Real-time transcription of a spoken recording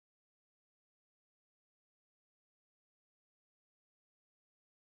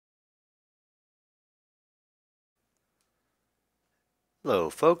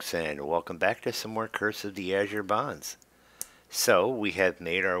Hello folks, and welcome back to some more Curse of the Azure Bonds. So we have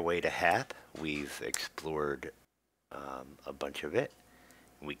made our way to Hap. We've explored a bunch of it.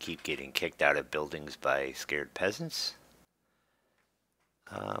 We keep getting kicked out of buildings by scared peasants.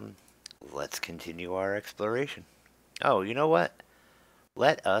 Let's continue our exploration. Oh, you know what?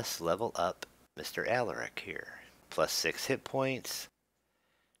 Let us level up Mr. Alaric here. Plus 6 hit points.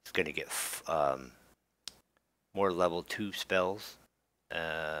 He's going to get more level 2 spells.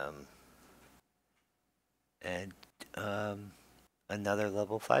 And another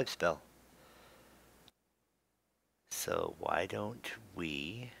level 5 spell. So why don't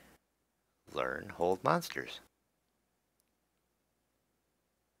we learn Hold Monsters?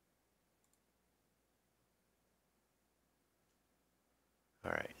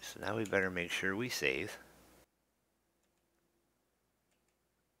 Alright, so now we better make sure we save.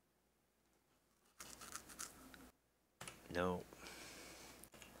 No.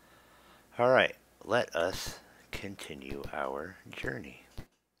 Alright, let us continue our journey.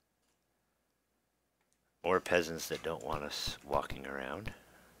 Or peasants that don't want us walking around.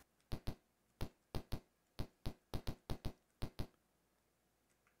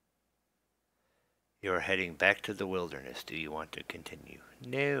 You're heading back to the wilderness. Do you want to continue?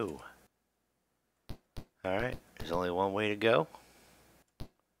 No. Alright, there's only one way to go.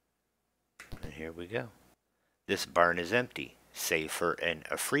 And here we go. This barn is empty, save for an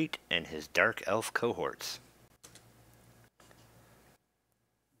Ifrit and his dark elf cohorts.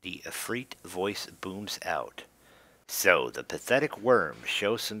 The Ifrit voice booms out. So, the pathetic worm,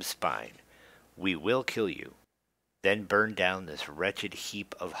 show some spine. We will kill you. Then burn down this wretched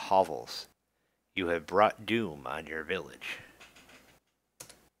heap of hovels. You have brought doom on your village.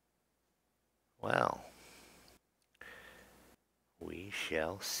 Well, we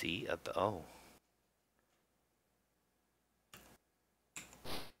shall see oh.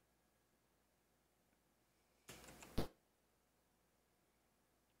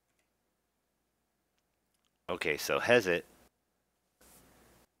 Okay, so Hezit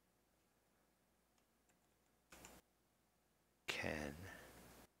can...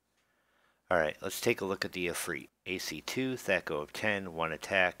 Alright, let's take a look at the Ifrit. AC 2, Thaco of 10, 1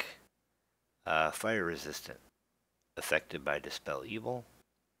 attack, fire resistant, affected by Dispel Evil.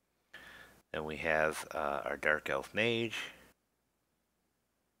 Then we have our Dark Elf Mage.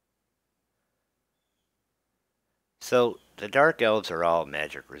 So, the Dark Elves are all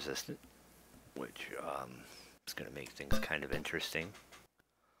magic resistant, which is going to make things kind of interesting.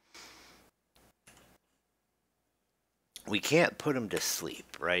 We can't put them to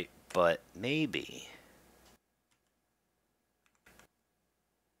sleep, right? But maybe...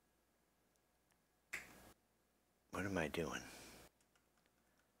 What am I doing?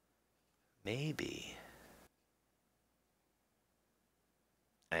 Maybe...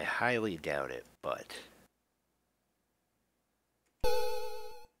 I highly doubt it, but...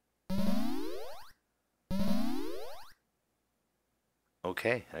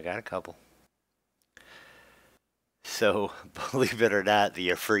 Okay, I got a couple. So, believe it or not, the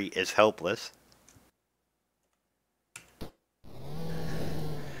Ifrit is helpless.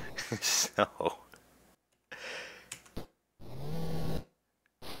 So...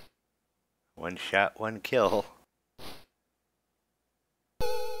 One shot, one kill.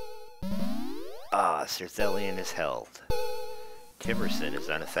 Ah, Sir Thelian is held. Timerson is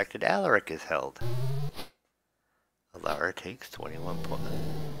unaffected. Alaric is held. Alara takes 21 points.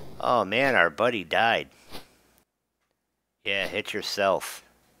 Oh man, our buddy died. Yeah, hit yourself.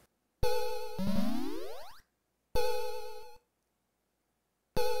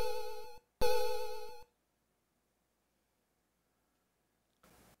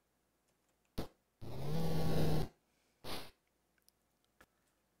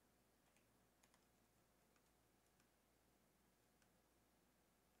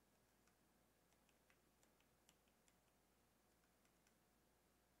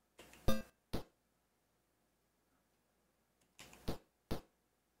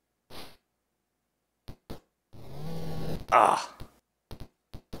 Ah.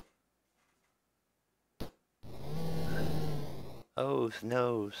 Oh,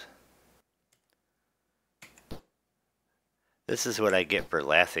 nose. This is what I get for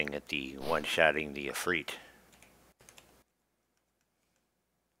laughing at the one-shotting the Ifrit.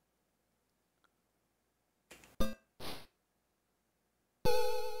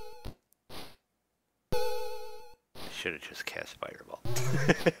 Should have just cast Fireball.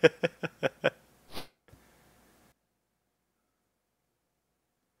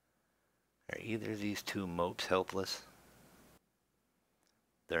 Are either of these two mopes helpless?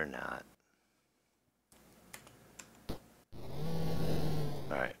 They're not.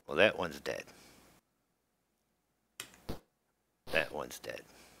 Alright, well that one's dead. That one's dead.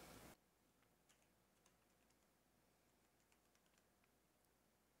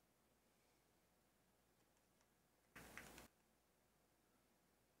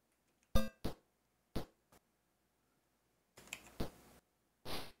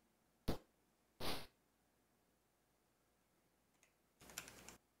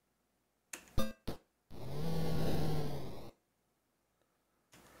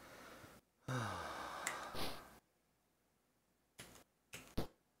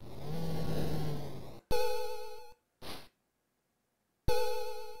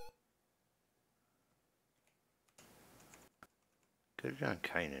 Good on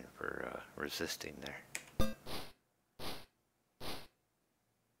Kynan for resisting there.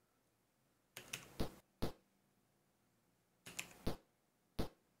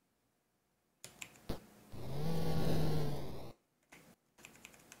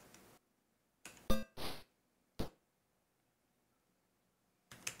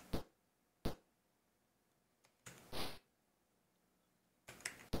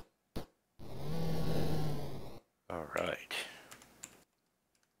 All right.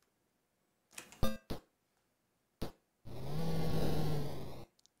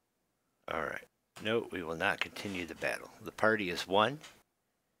 All right. No, we will not continue the battle. The party is one.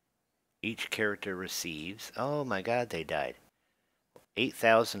 Each character receives, oh my god, they died,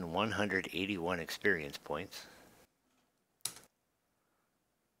 8,181 experience points.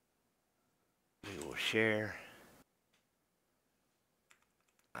 We will share.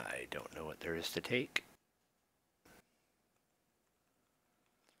 I don't know what there is to take.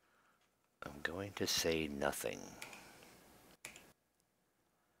 I'm going to say nothing.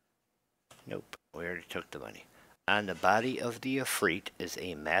 Nope, we already took the money. On the body of the Ifrit is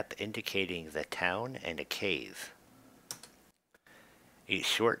a map indicating the town and a cave. A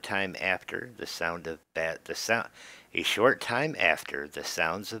short time after the sounds of battle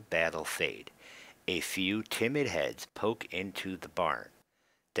fade, a few timid heads poke into the barn.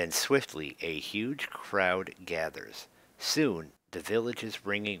 Then swiftly a huge crowd gathers. Soon the village is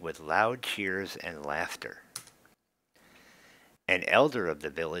ringing with loud cheers and laughter. An elder of the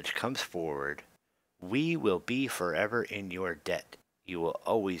village comes forward. We will be forever in your debt. You will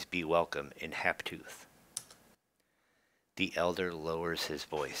always be welcome in Haptooth. The elder lowers his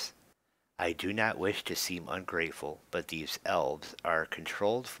voice. I do not wish to seem ungrateful, but these elves are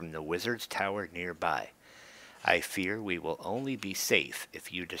controlled from the wizard's tower nearby. I fear we will only be safe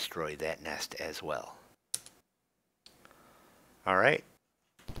if you destroy that nest as well. Alright.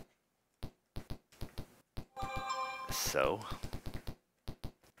 So.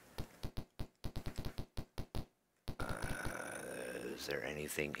 Is there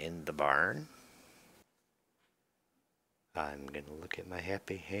anything in the barn? I'm going to look at my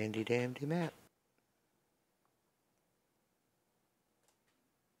handy dandy map.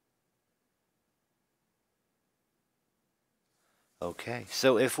 Okay,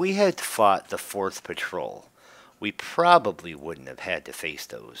 so if we had fought the 4th patrol, we probably wouldn't have had to face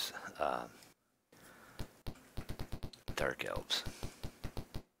those dark elves.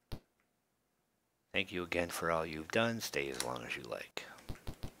 Thank you again for all you've done. Stay as long as you like.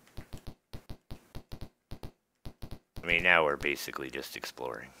 I mean, now we're basically just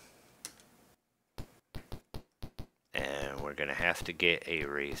exploring. And we're going to have to get a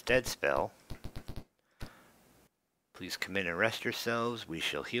raised dead spell. Please come in and rest yourselves. We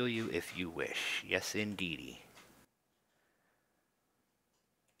shall heal you if you wish. Yes, indeedy.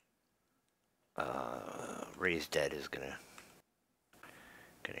 Raised dead is gonna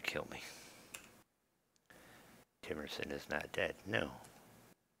kill me. Timerson is not dead. No.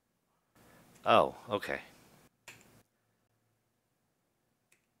 Oh, okay.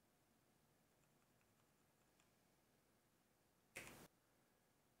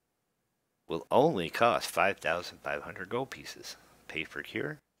 Will only cost 5,500 gold pieces. Pay for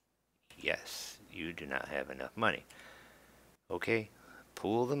cure? Yes, you do not have enough money. Okay,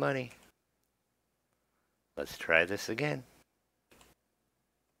 pool the money. Let's try this again.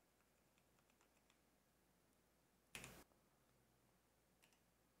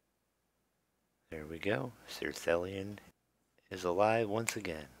 There we go. Sir Thelian is alive once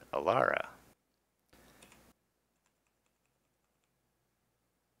again. Alara.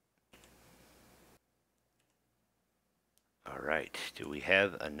 Alright, do we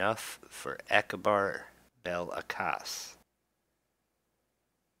have enough for Akbar Bel Akas?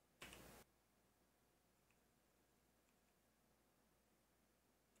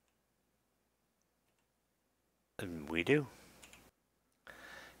 And we do.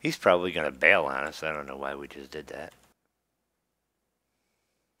 He's probably going to bail on us. I don't know why we just did that.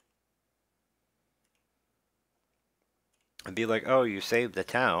 And be like, oh, you saved the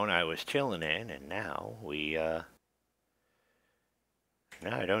town I was chilling in, and now no,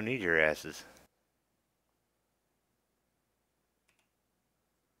 I don't need your asses.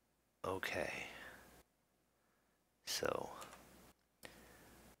 Okay. So,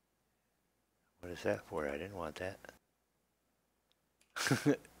 what is that for? I didn't want that.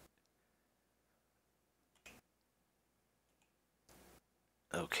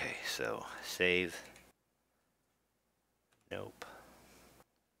 Okay, so save. Nope.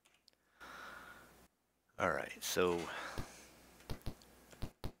 Alright, so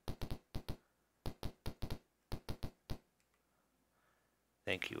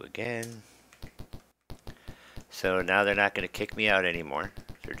thank you again. So now they're not going to kick me out anymore.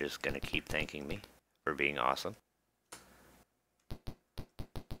 They're just going to keep thanking me for being awesome.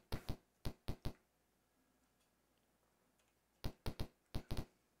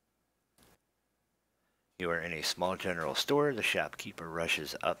 You are in a small general store. The shopkeeper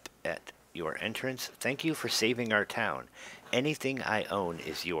rushes up at your entrance. Thank you for saving our town. Anything I own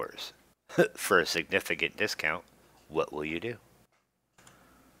is yours. For a significant discount, what will you do?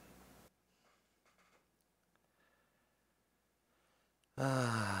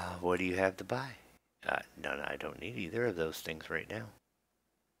 What do you have to buy? No, I don't need either of those things right now.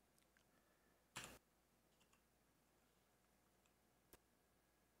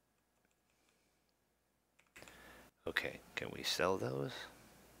 Okay, can we sell those?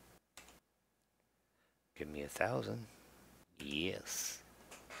 Give me 1,000. Yes.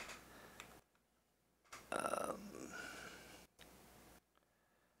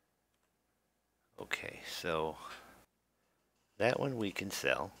 Okay, so that one we can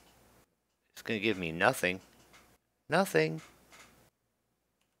sell. It's going to give me nothing. Nothing.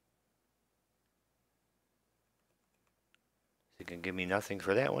 He can give me nothing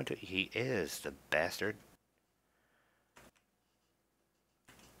for that one too. He is the bastard.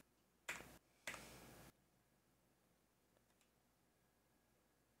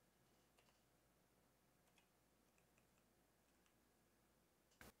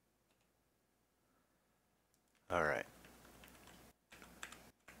 All right.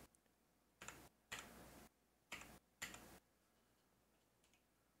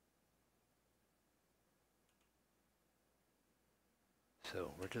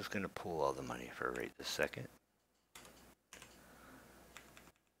 So we're just going to pull all the money for right this second.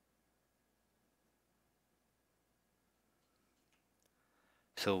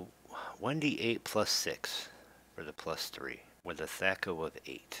 So 1d8 plus 6 for the plus 3 with a THACO of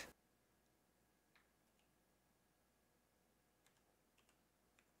 8.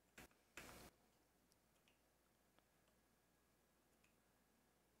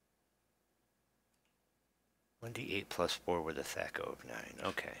 One d8 plus 4 with a THACO of 9.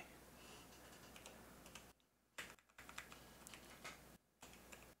 Okay.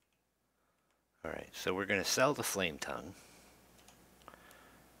 Alright, so we're going to sell the Flame Tongue.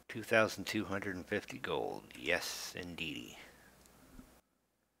 2,250 gold. Yes, indeedy.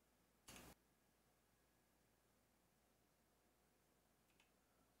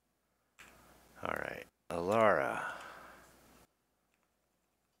 Alright, Alara.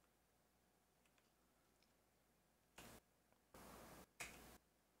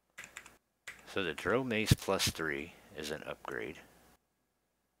 So the Drow Mace plus 3 is an upgrade.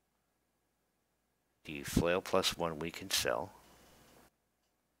 The Flail plus 1 we can sell.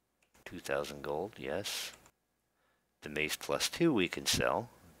 2,000 gold, yes. The Mace plus 2 we can sell.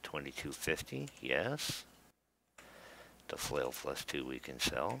 2,250, yes. The Flail plus 2 we can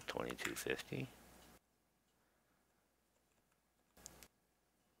sell. 2,250.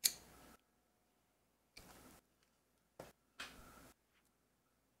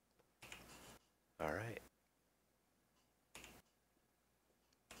 Alright.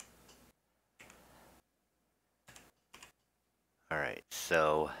 Alright,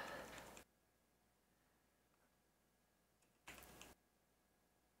 so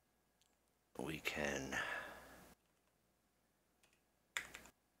we can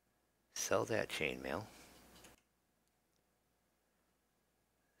sell that chainmail.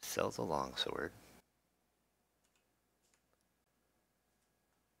 Sell the longsword.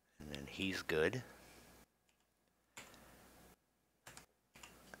 And then he's good.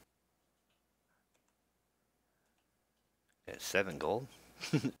 Got 7 gold.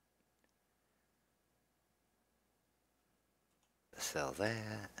 Sell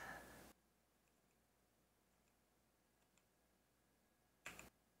that.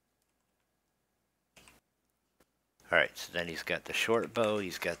 Alright, so then he's got the short bow,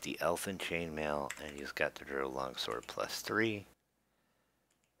 he's got the elfin chainmail, and he's got the Drow longsword plus 3.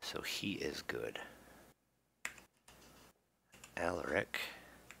 So he is good. Alaric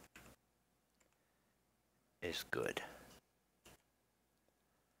is good.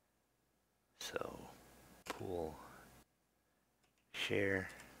 So, pool, share.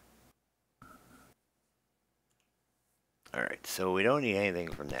 Alright, so we don't need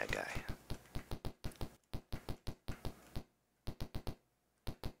anything from that guy.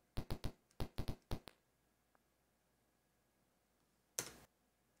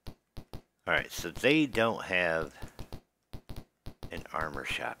 Alright, so they don't have an armor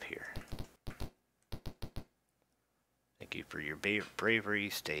shop here. Thank you for your bravery.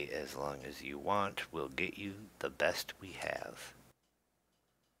 Stay as long as you want. We'll get you the best we have.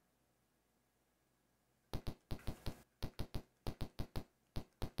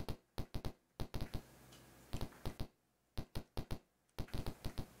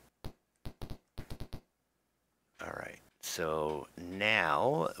 Alright, so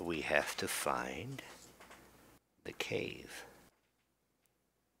now we have to find the cave.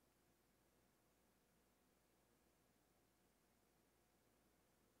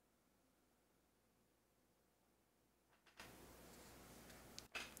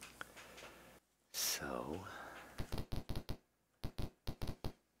 So,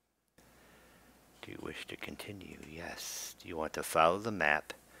 do you wish to continue? Yes. Do you want to follow the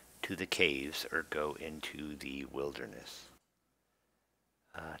map to the caves or go into the wilderness?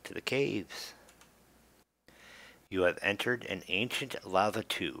 To the caves. You have entered an ancient lava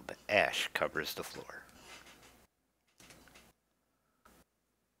tube. Ash covers the floor.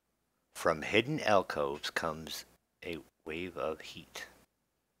 From hidden alcoves comes a wave of heat.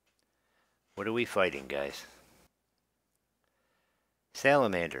 What are we fighting, guys?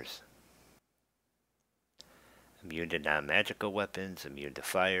 Salamanders. Immune to non-magical weapons, immune to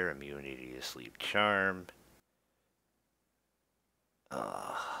fire, immunity to sleep charm.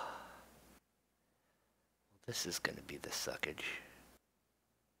 This is going to be the suckage.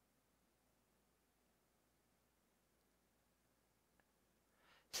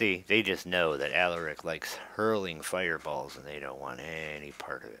 See, they just know that Alaric likes hurling fireballs and they don't want any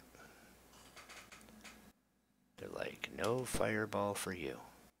part of it. They're like, no fireball for you.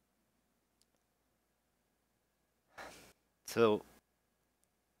 So,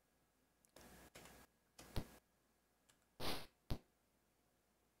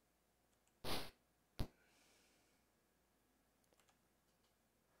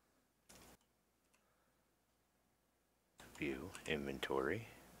 view, inventory.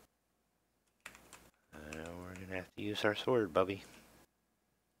 We're going to have to use our sword, Bubby.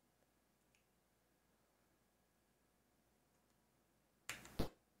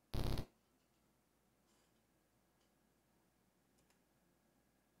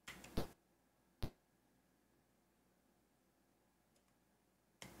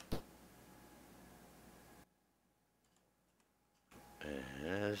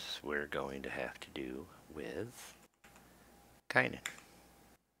 As we're going to have to do with Kynan.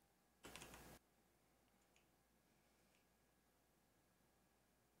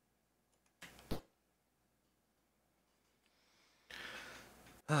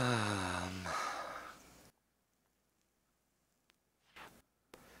 I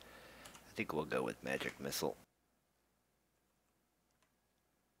think we'll go with Magic Missile.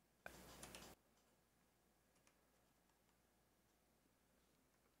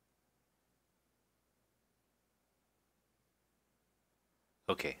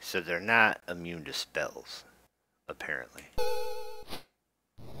 Okay, so they're not immune to spells, apparently.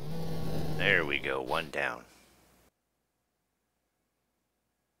 There we go, one down.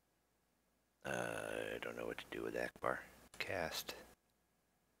 I don't know what to do with Akbar. Cast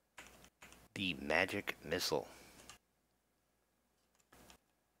the Magic Missile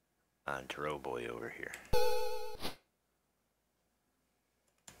on Taro Boy over here.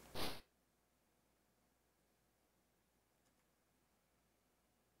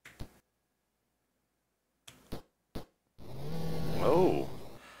 Oh!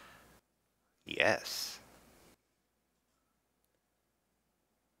 Yes.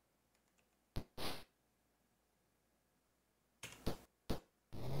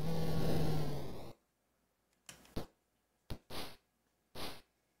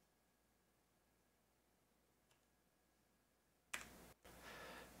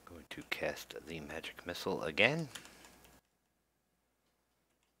 Going to cast the Magic Missile again.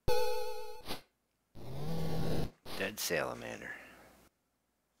 Dead Salamander.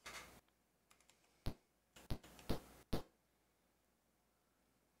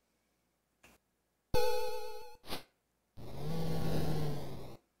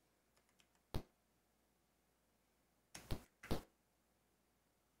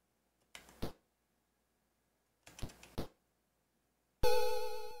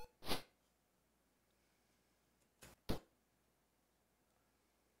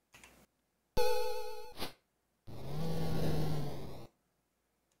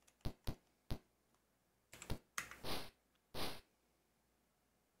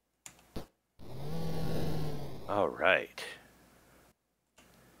 All right.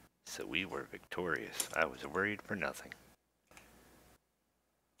 So we were victorious. I was worried for nothing.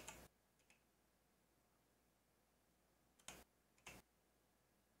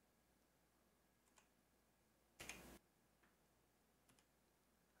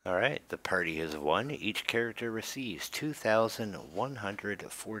 Alright, the party has won. Each character receives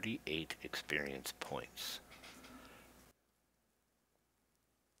 2,148 experience points.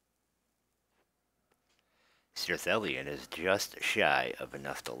 Sirthelian is just shy of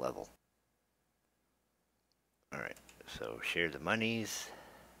enough to level. Alright, so share the monies.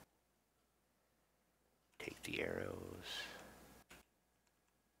 Take the arrows.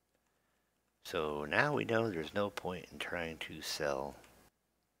 So now we know there's no point in trying to sell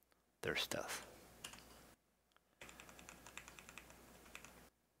their stuff.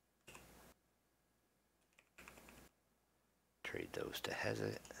 Trade those to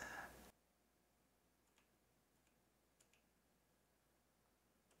Hezit.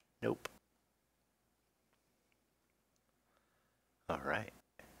 Nope. Alright.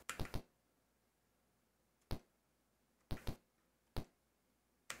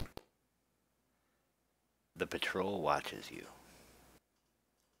 The patrol watches you.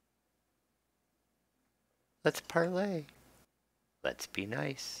 Let's parlay. Let's be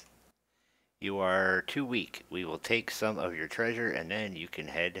nice. You are too weak. We will take some of your treasure and then you can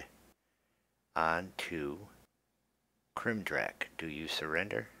head on to Krimdrak. Do you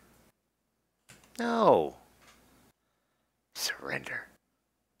surrender? No. Surrender.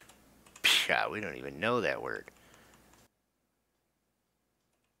 Pshaw, we don't even know that word.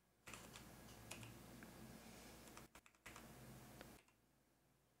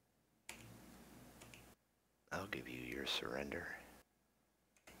 I'll give you your surrender.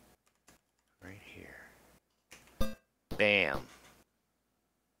 Right here. Bam.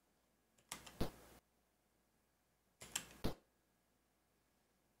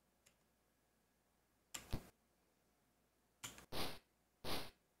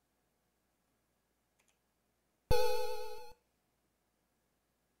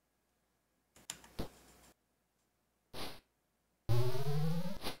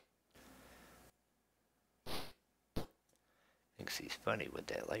 Thinks he's funny with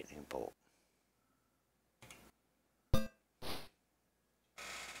that lightning bolt.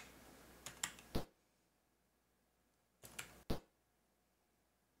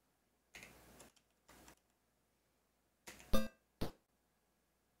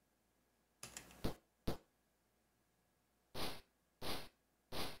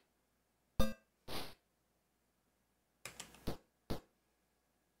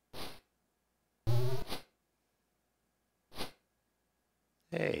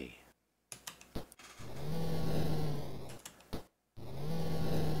 Hey.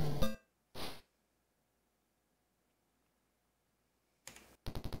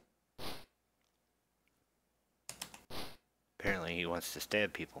 Apparently he wants to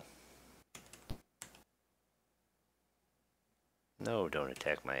stab people. No, don't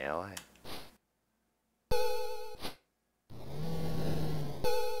attack my ally.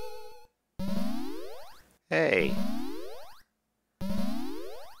 Hey.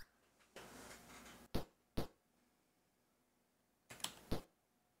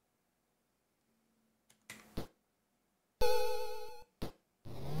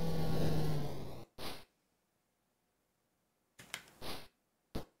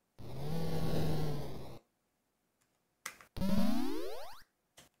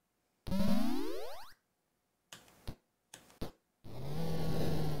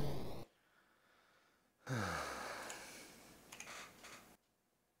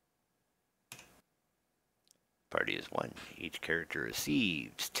 Party is won. Each character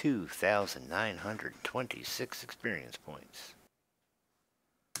receives 2,926 experience points.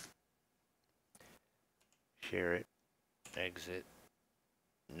 Share it. Exit.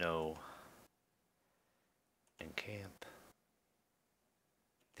 No. And camp.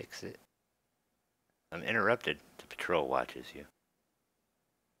 Fix it. I'm interrupted. The patrol watches you.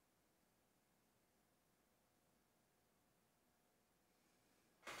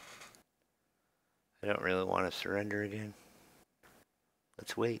 I don't really want to surrender again.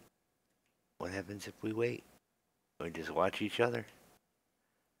 Let's wait. What happens if we wait? We just watch each other.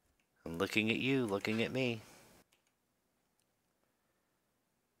 I'm looking at you, looking at me.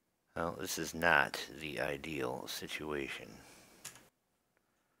 Well, this is not the ideal situation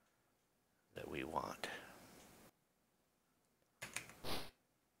that we want.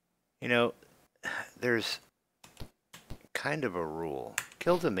 You know, there's kind of a rule.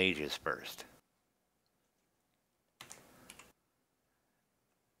 Kill the mages first.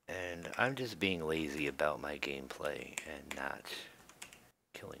 And I'm just being lazy about my gameplay and not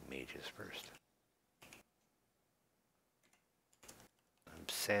killing mages first. I'm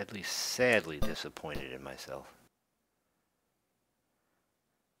sadly disappointed in myself.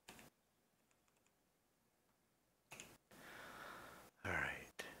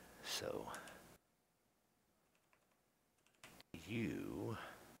 Alright, so you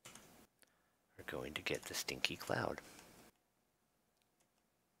are going to get the stinky cloud.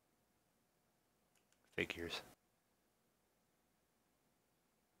 Figures.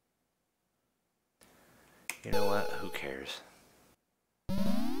 You know what? Who cares?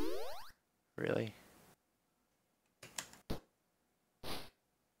 Really?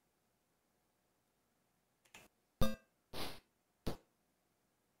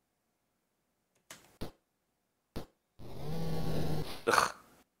 Ugh.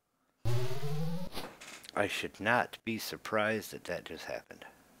 I should not be surprised that that just happened.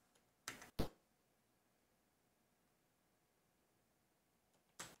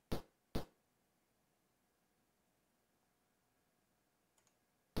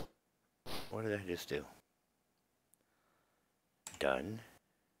 What did I just do? Done.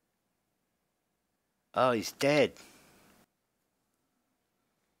 Oh, he's dead.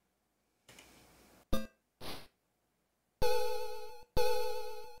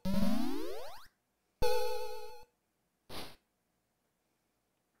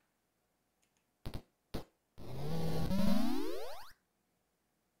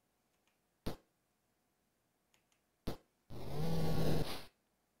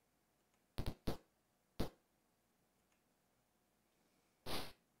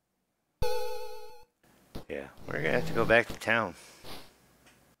 Yeah, we're gonna have to go back to town.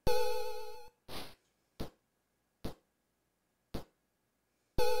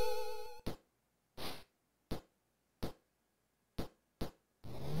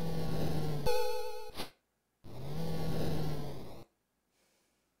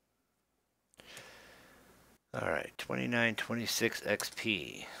 Alright, 2926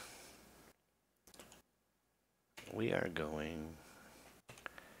 XP. We are going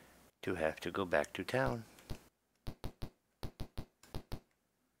to have to go back to town.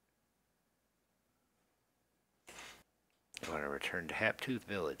 I want to return to Haptooth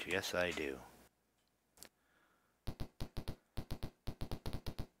Village. Yes, I do.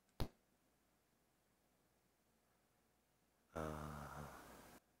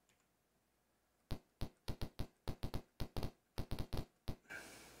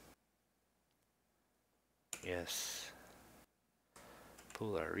 Yes.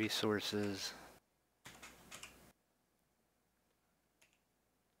 Pool our resources.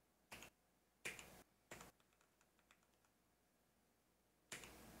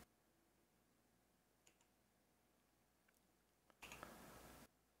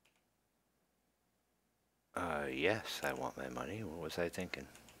 Yes, I want my money. What was I thinking?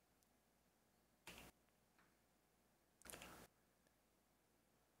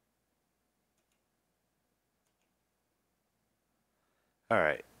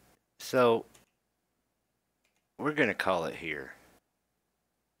 Alright, so we're going to call it here.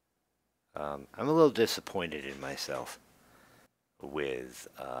 I'm a little disappointed in myself with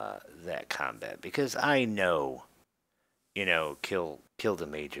that combat because I know, you know, kill the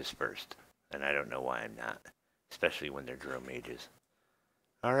mages first, and I don't know why I'm not, especially when they're drone mages.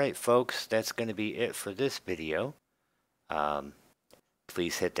 Alright folks, that's going to be it for this video.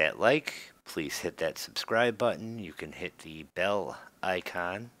 Please hit that like, please hit that subscribe button. You can hit the bell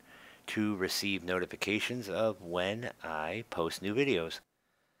icon to receive notifications of when I post new videos.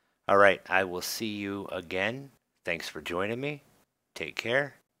 Alright, I will see you again. Thanks for joining me. Take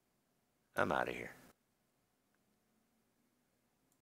care. I'm out of here.